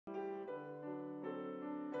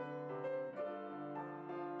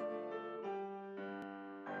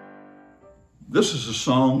This is a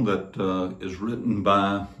song that is written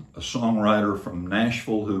by a songwriter from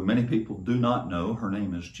Nashville who many people do not know. Her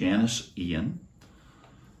name is Janis Ian.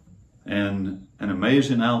 And an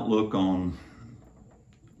amazing outlook on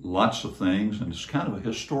lots of things. And it's kind of a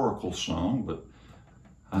historical song, but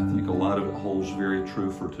I think a lot of it holds very true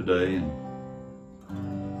for today. And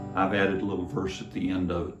I've added a little verse at the end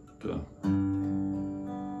of it to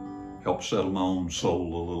help settle my own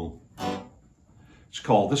soul a little. It's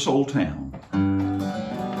called This Old Town.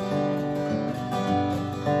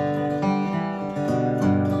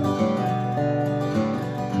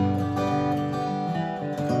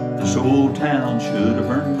 This old town should have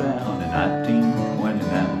burned down in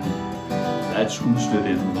 1929. That's when we stood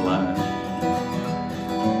in the line,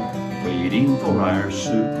 waiting for our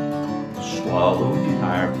soup, swallowing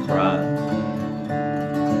our pride.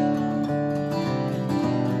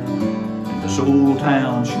 This old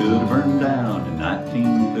town should have burned down in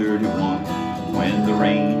 1931 when the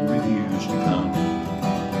rain refused to come.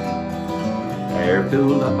 Air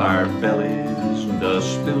filled up our bellies and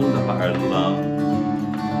dust filled up our lungs,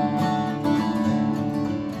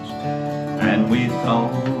 and we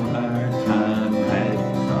thought our time had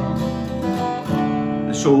come.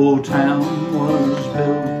 This old town was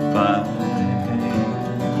built by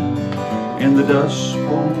hand in the dust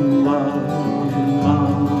bowl of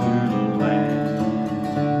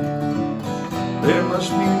there must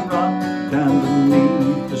be rock down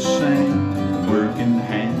beneath the sand, working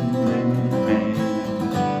hand in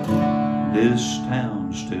hand. This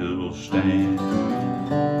town still stands.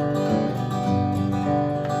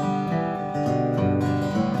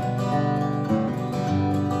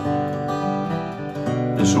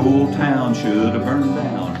 This old town should have burned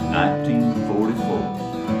down in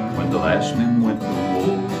 1944 when the last men went to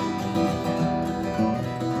war.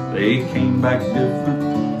 They came back different,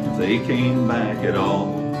 they came back at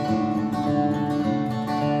all.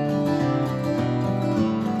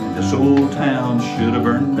 And this old town should have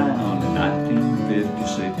burned down in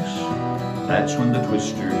 1956. That's when the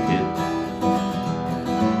twister hit.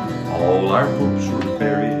 All our hopes were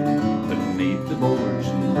buried beneath the boards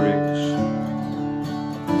and bricks,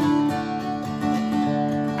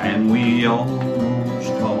 and we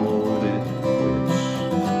almost called it quits.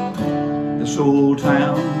 This old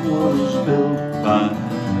town was built by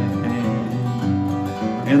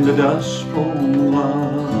in the dust bowl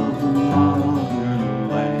of the motherland.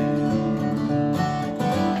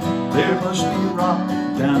 There must be rock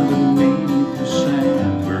down beneath the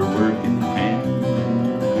sand. We're working hand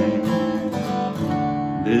in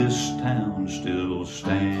hand. This town still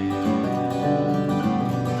stands.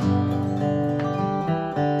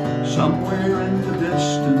 Somewhere in the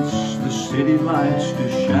distance, the city lights do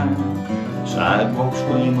shine. Sidewalks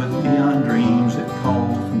gleam with neon dreams that call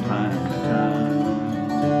from time to time.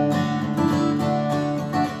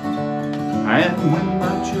 And when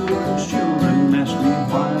my children's children ask me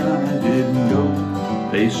why I didn't go,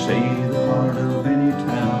 they say the heart of any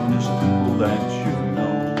town is the people that you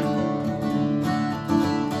know.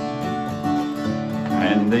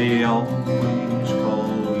 And they always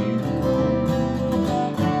call you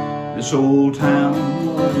home. This old town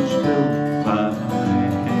was built by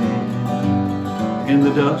hand in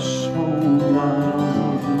the dust bowl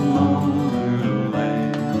of the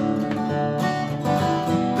motherland.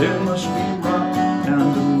 There must be down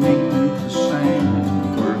beneath the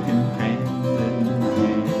sand, working hand in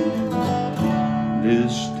hand.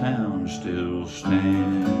 This town still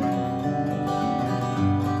stands.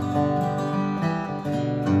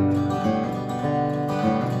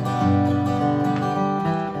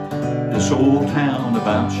 This old town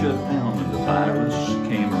about shut down when the virus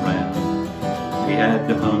came around. We had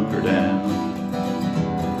to hunker down.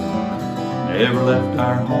 Never left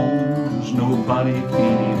our homes, nobody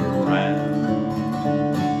came around.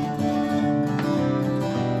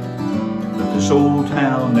 This old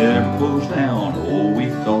town never closed down. Oh, we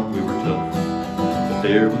thought we were tough, but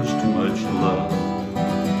there was too much love.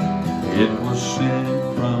 It was sent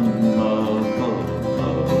from above.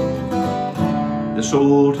 This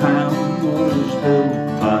old town was built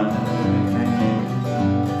by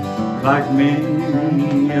hand, like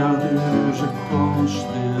many others across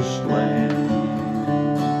this land.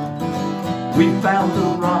 We found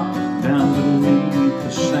the rock down beneath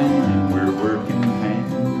the sand. We're working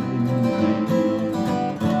hand in hand.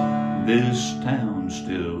 This town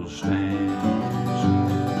still stands,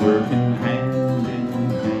 working hand in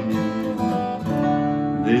hand.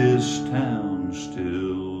 This town